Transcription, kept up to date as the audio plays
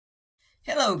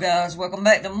Hello guys, welcome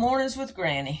back to Mornings with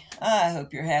Granny. I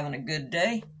hope you're having a good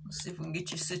day. Let's see if we can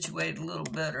get you situated a little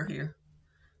better here.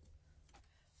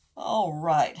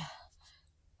 Alright,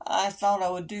 I thought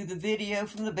I would do the video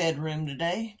from the bedroom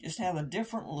today, just have a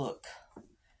different look.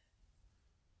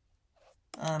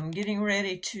 I'm getting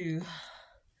ready to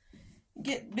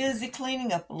get busy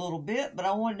cleaning up a little bit, but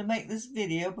I wanted to make this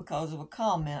video because of a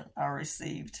comment I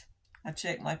received. I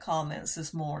checked my comments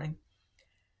this morning.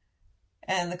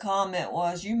 And the comment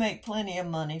was, you make plenty of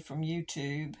money from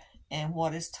YouTube, and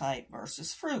what is tight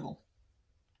versus frugal?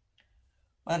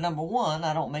 Well, number one,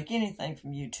 I don't make anything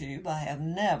from YouTube. I have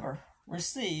never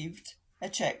received a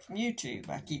check from YouTube.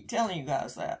 I keep telling you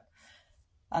guys that.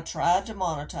 I tried to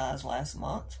monetize last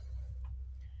month,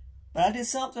 but I did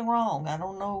something wrong. I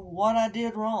don't know what I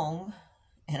did wrong,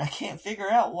 and I can't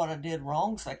figure out what I did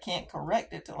wrong, so I can't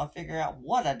correct it till I figure out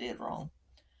what I did wrong.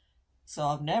 So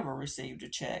I've never received a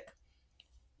check.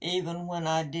 Even when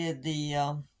I did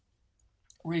the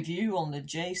review on the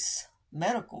Jace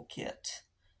medical kit,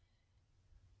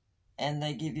 and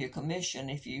they give you a commission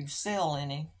if you sell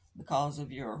any because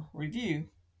of your review,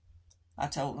 I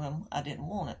told them I didn't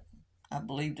want it. I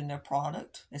believed in their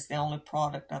product. It's the only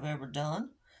product I've ever done.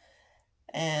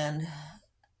 And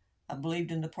I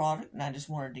believed in the product, and I just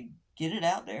wanted to get it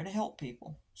out there to help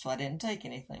people. So I didn't take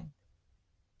anything.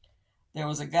 There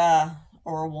was a guy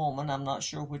or a woman, I'm not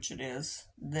sure which it is,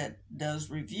 that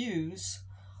does reviews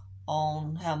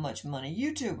on how much money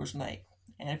YouTubers make.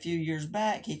 And a few years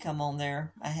back, he come on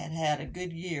there. I had a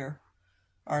good year,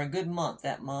 or a good month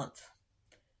that month.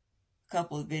 A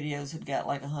couple of videos had got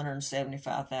like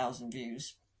 175,000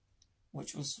 views,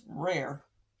 which was rare.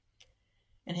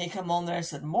 And he come on there and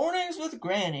said, Mornings with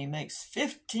Granny makes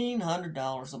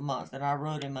 $1,500 a month. And I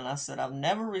wrote him and I said, I've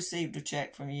never received a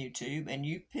check from YouTube, and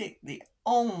you picked the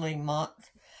only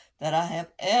month that I have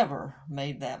ever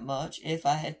made that much if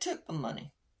I had took the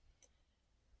money.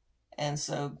 And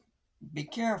so be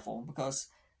careful, because,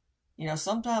 you know,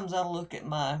 sometimes I look at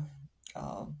my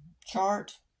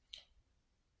chart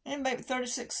and maybe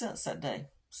 36 cents that day.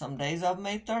 Some days I've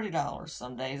made $30.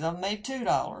 Some days I've made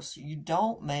 $2. You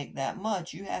don't make that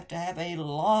much. You have to have a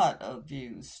lot of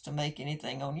views to make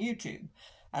anything on YouTube.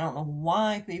 I don't know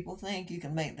why people think you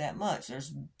can make that much.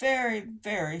 There's very,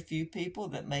 very few people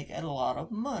that make a lot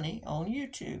of money on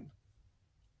YouTube.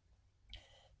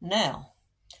 Now,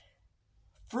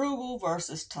 frugal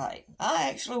versus tight. I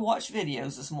actually watched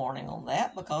videos this morning on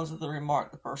that because of the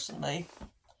remark the person made.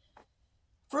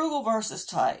 Frugal versus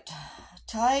tight.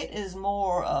 Tight is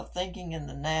more of thinking in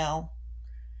the now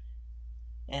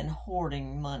and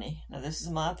hoarding money. Now, this is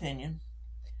my opinion.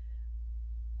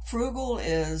 Frugal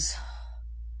is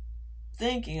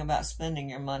thinking about spending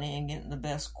your money and getting the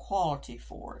best quality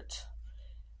for it.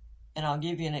 And I'll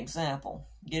give you an example.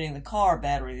 Getting the car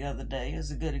battery the other day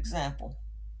is a good example.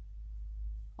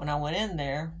 When I went in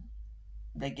there,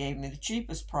 they gave me the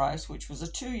cheapest price, which was a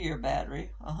 2-year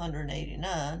battery,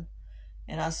 $189.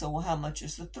 And I said, well, how much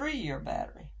is the 3-year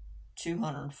battery?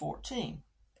 $214.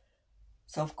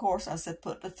 So, of course, I said,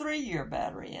 put the 3-year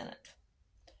battery in it.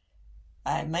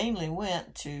 I mainly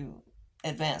went to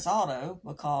Advance Auto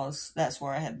because that's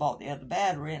where I had bought the other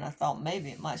battery, and I thought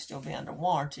maybe it might still be under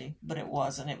warranty, but it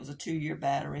wasn't. It was a 2-year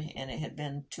battery, and it had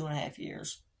been 2.5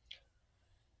 years.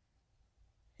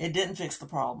 It didn't fix the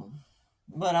problem,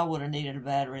 but I would have needed a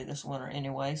battery this winter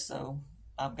anyway, so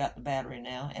I've got the battery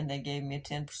now, and they gave me a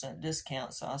 10%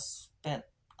 discount, so I spent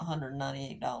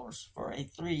 $198 for a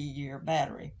 3-year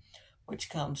battery, which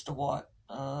comes to what,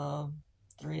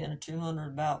 3 and a 200,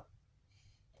 about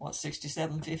what,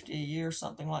 $67.50 a year,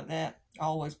 something like that. I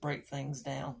always break things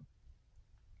down,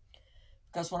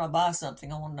 because when I buy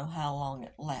something, I want to know how long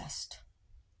it lasts.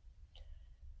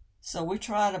 So we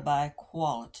try to buy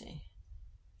quality,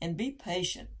 and be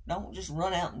patient. Don't just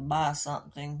run out and buy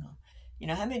something. You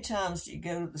know, how many times do you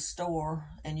go to the store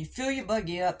and you fill your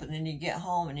buggy up, and then you get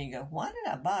home and you go, why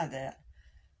did I buy that?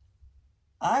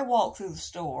 I walk through the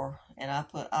store and I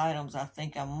put items I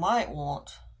think I might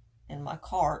want in my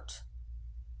cart,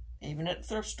 even at the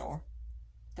thrift store,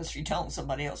 because if you don't,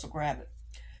 somebody else will grab it.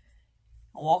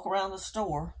 I walk around the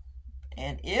store,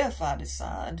 and if I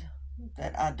decide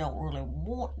that I don't really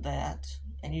want that,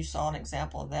 and you saw an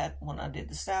example of that when I did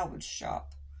the salvage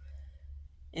shop,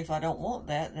 if I don't want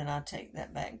that, then I take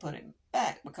that back and put it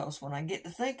back, because when I get to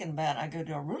thinking about it, I go,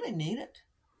 do I really need it?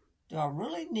 Do I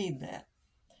really need that?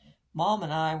 Mom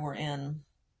and I were in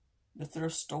the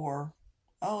thrift store,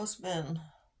 oh, it's been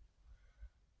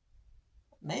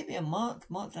maybe a month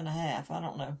and a half, I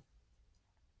don't know.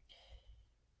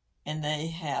 And they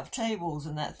have tables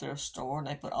in that thrift store, and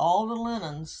they put all the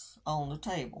linens on the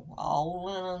table. All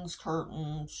linens,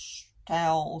 curtains,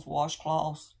 towels,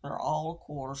 washcloths, they're all a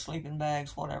quarter. Sleeping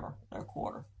bags, whatever, they're a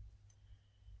quarter.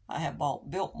 I have bought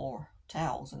Biltmore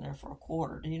towels in there for a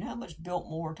quarter. Do you know how much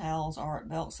Biltmore towels are at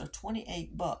Belk's? They're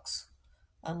 $28,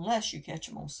 unless you catch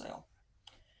them on sale.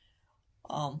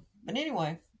 But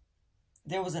anyway,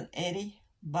 there was an Eddie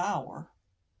Bauer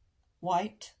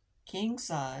white king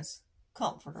size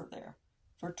comforter there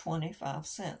for 25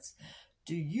 cents.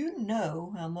 Do you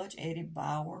know how much Eddie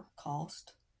Bauer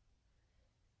cost?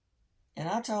 And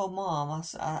I told Mom,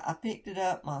 I picked it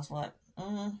up, and I was like,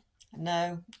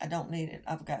 no, I don't need it.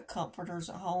 I've got comforters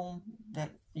at home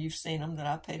that you've seen them that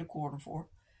I paid a quarter for.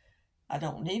 I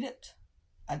don't need it.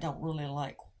 I don't really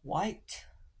like white,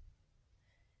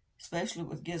 especially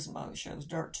with Gizmo. It shows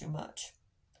dirt too much.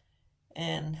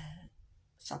 And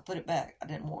so I put it back. I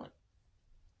didn't want it.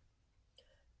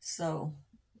 So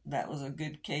that was a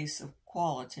good case of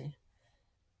quality.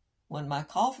 When my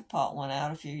coffee pot went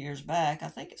out a few years back, I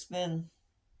think it's been,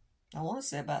 I want to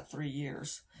say about 3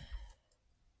 years,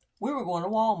 we were going to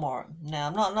Walmart. Now,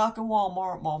 I'm not knocking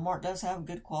Walmart. Walmart does have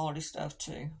good quality stuff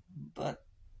too. But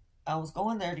I was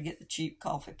going there to get the cheap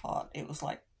coffee pot. It was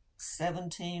like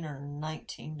 $17 or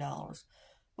 $19.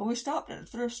 But we stopped at a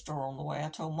thrift store on the way. I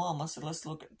told Mom, I said, let's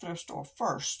look at the thrift store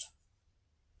first.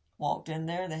 Walked in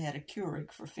there, they had a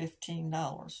Keurig for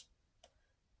 $15.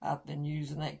 I've been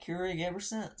using that Keurig ever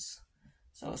since.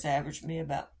 So it's averaged me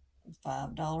about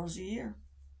 $5 a year.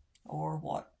 Or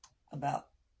what? About,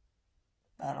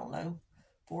 I don't know,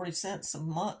 40 cents a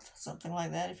month, something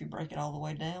like that if you break it all the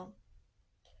way down.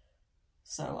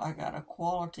 So I got a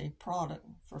quality product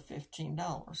for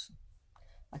 $15.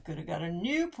 I could have got a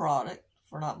new product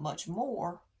for not much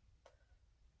more,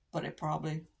 but it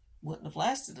probably wouldn't have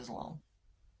lasted as long.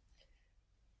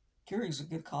 Keurig's a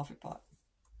good coffee pot.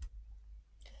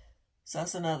 So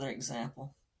that's another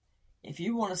example. If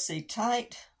you want to see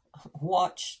tight,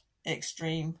 watch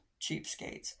Extreme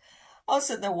Cheapskates. I was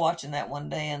sitting there watching that one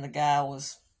day, and the guy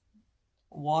was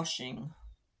washing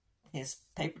his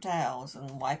paper towels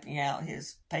and wiping out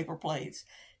his paper plates,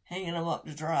 hanging them up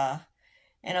to dry.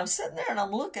 And I'm sitting there and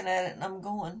I'm looking at it and I'm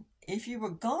going, if you were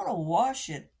going to wash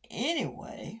it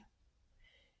anyway,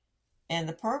 and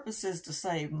the purpose is to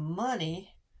save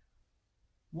money,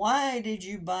 why did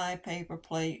you buy paper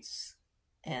plates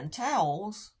and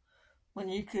towels when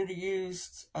you could have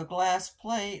used a glass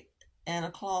plate and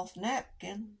a cloth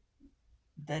napkin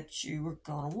that you were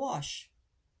going to wash?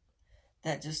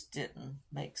 That just didn't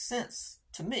make sense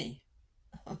to me.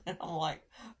 And I'm like,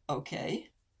 okay.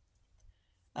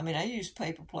 I mean, I use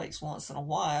paper plates once in a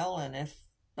while, and if,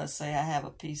 let's say I have a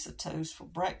piece of toast for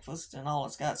breakfast and all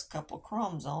it's got is a couple of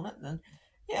crumbs on it, then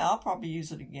yeah, I'll probably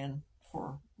use it again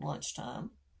for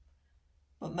lunchtime.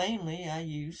 But mainly I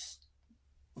use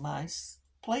my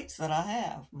plates that I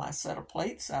have. My set of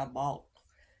plates I bought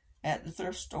at the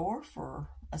thrift store for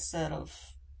a set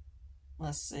of,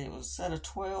 let's see, it was a set of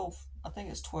 12. I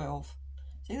think it's 12.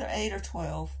 It's either 8 or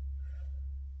 12.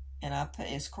 And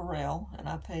it's Corel, and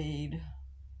I paid,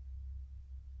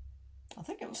 I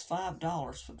think it was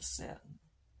 $5 for the set.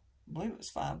 I believe it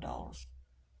was $5.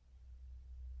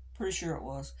 Pretty sure it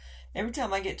was. Every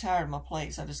time I get tired of my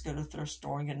plates, I just go to the thrift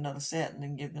store and get another set and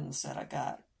then give them the set I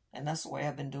got. And that's the way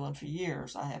I've been doing for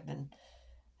years.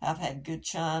 I've had good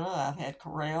china, I've had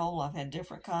Corel, I've had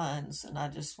different kinds, and I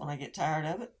just, when I get tired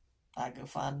of it, I go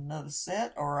find another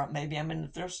set, or maybe I'm in the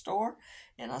thrift store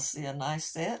and I see a nice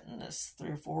set and it's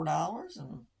 $3 or $4.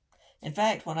 And in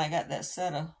fact, when I got that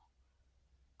set of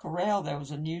Corel, there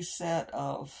was a new set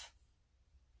of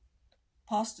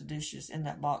pasta dishes in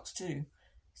that box too.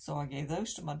 So I gave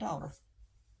those to my daughter.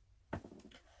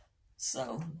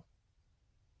 So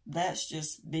that's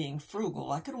just being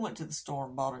frugal. I could have went to the store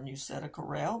and bought a new set of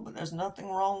Corel, but there's nothing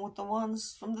wrong with the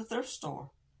ones from the thrift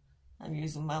store. I'm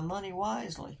using my money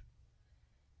wisely.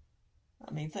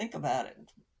 I mean, think about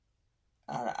it.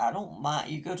 I don't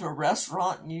mind. You go to a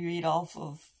restaurant and you eat off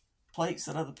of plates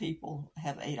that other people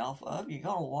have ate off of. You're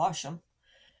going to wash them.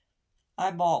 I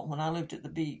bought, when I lived at the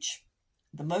beach,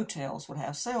 the motels would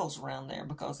have sales around there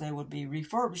because they would be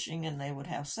refurbishing and they would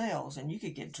have sales. And you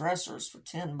could get dressers for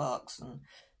 $10 and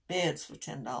beds for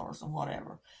 $10 and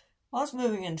whatever. Well, I was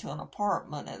moving into an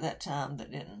apartment at that time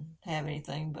that didn't have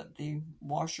anything but the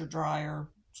washer, dryer,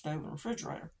 stove, and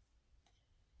refrigerator.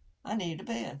 I needed a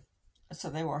bed. So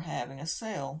they were having a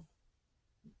sale,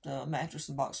 the mattress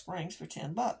in Box Springs, for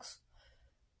 $10.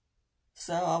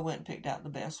 So I went and picked out the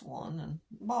best one and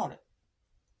bought it.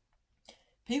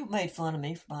 People made fun of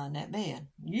me for buying that bed.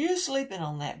 You sleeping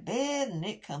on that bed and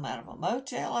it come out of a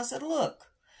motel? I said, look,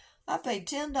 I paid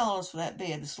 $10 for that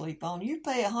bed to sleep on. You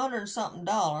pay $100 and something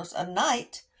a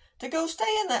night to go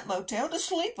stay in that motel to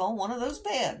sleep on one of those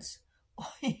beds.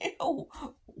 You know,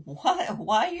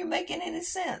 why are you making any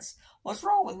sense? What's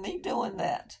wrong with me doing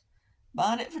that?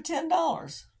 Buying it for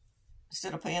 $10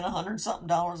 instead of paying $100-something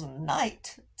a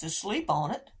night to sleep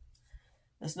on it.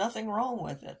 There's nothing wrong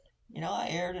with it. You know, I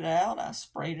aired it out. I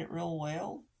sprayed it real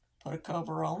well, put a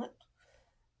cover on it,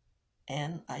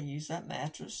 and I used that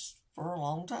mattress for a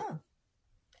long time.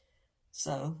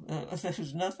 So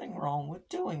there's nothing wrong with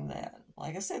doing that.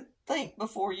 Like I said, think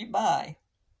before you buy.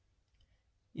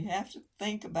 You have to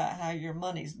think about how your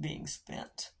money's being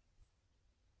spent.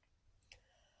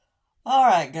 All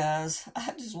right, guys,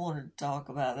 I just wanted to talk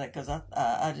about that because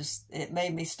it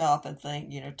made me stop and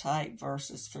think, you know, tight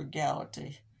versus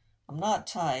frugality. I'm not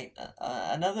tight.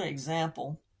 Another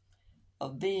example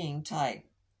of being tight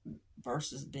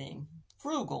versus being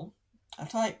frugal, a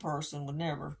tight person would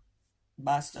never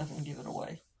buy stuff and give it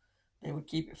away. They would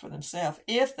keep it for themselves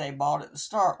if they bought it to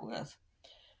start with.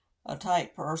 A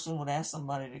tight person would ask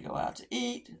somebody to go out to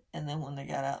eat, and then when they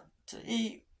got out to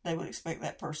eat, they would expect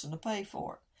that person to pay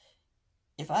for it.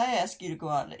 If I ask you to go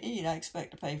out to eat, I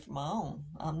expect to pay for my own.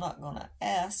 I'm not going to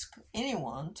ask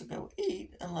anyone to go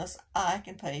eat unless I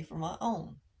can pay for my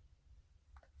own.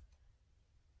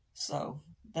 So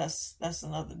that's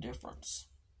another difference.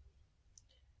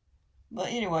 But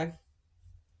anyway,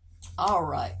 all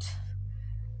right.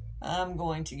 I'm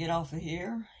going to get off of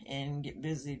here and get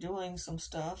busy doing some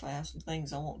stuff. I have some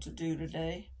things I want to do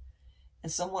today.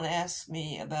 And someone asked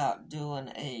me about doing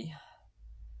a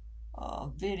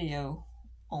video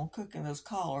on cooking those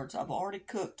collards. I've already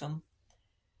cooked them.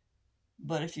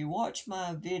 But if you watch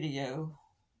my video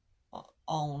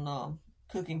on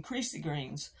cooking creasy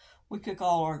greens, we cook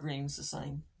all our greens the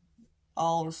same.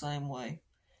 All the same way.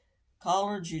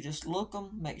 Collards, you just look them,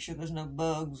 make sure there's no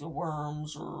bugs or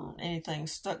worms or anything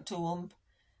stuck to them.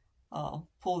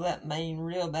 Pull that main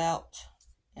rib out,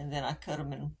 and then I cut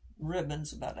them in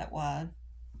ribbons about that wide.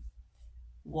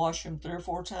 Wash them 3 or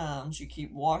 4 times. You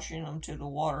keep washing them till the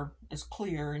water is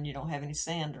clear and you don't have any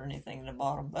sand or anything in the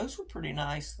bottom. Those were pretty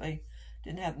nice. They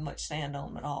didn't have much sand on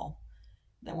them at all.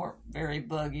 They weren't very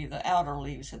buggy. The outer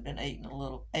leaves had been ate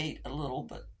a little,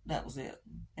 but that was it.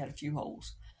 Had a few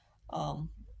holes.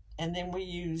 And then we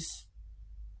use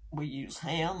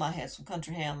ham. I had some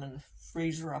country ham in the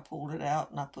freezer. I pulled it out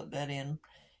and I put that in.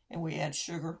 And we add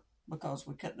sugar because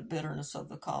we cut the bitterness of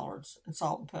the collards, and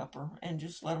salt and pepper, and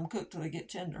just let them cook till they get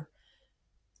tender.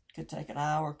 Could take an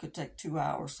hour, could take 2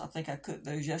 hours. I think I cooked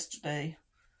those yesterday.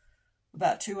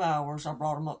 About 2 hours. I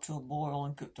brought them up to a boil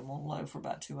and cooked them on low for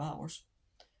about 2 hours.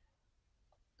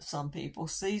 Some people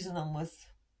season them with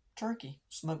turkey,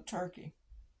 smoked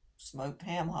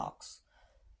ham hocks.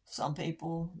 Some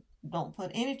people don't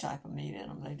put any type of meat in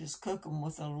them. They just cook them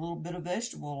with a little bit of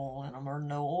vegetable oil in them or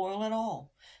no oil at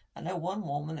all. I know one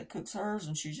woman that cooks hers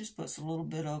and she just puts a little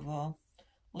bit of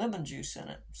lemon juice in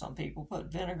it. Some people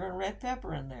put vinegar and red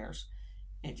pepper in theirs.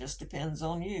 It just depends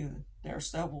on you. There are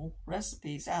several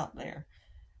recipes out there.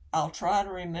 I'll try to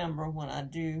remember when I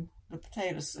do the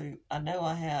potato soup. I know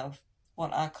I have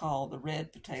what I call the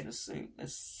red potato soup.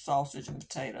 It's sausage and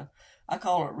potato. I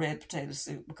call it red potato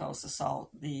soup because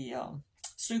the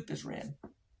soup is red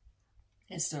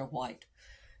instead of white.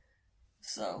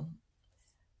 So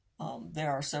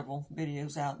there are several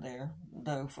videos out there,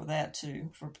 though, for that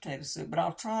too, for potato soup. But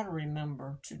I'll try to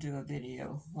remember to do a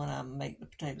video when I make the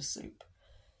potato soup.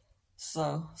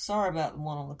 So, sorry about the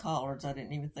one on the collards. I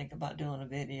didn't even think about doing a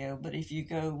video. But if you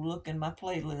go look in my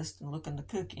playlist and look in the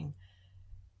cooking,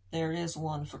 there is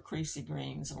one for creasy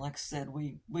greens. And like I said,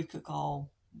 we cook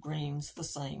all greens the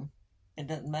same. It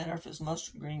doesn't matter if it's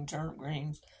mustard green, turnip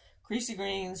greens, creasy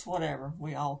greens, whatever.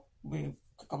 We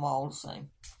cook them all the same.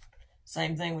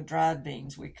 Same thing with dried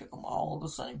beans. We cook them all the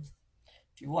same.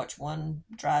 If you watch one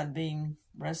dried bean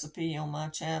recipe on my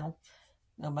channel,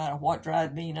 no matter what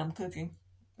dried bean I'm cooking,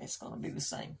 it's going to be the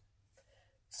same.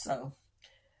 So,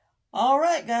 all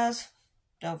right, guys.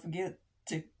 Don't forget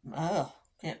to,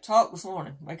 can't talk this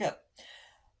morning. Wake up.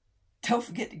 Don't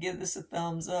forget to give this a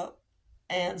thumbs up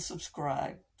and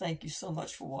subscribe. Thank you so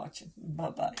much for watching.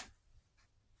 Bye-bye.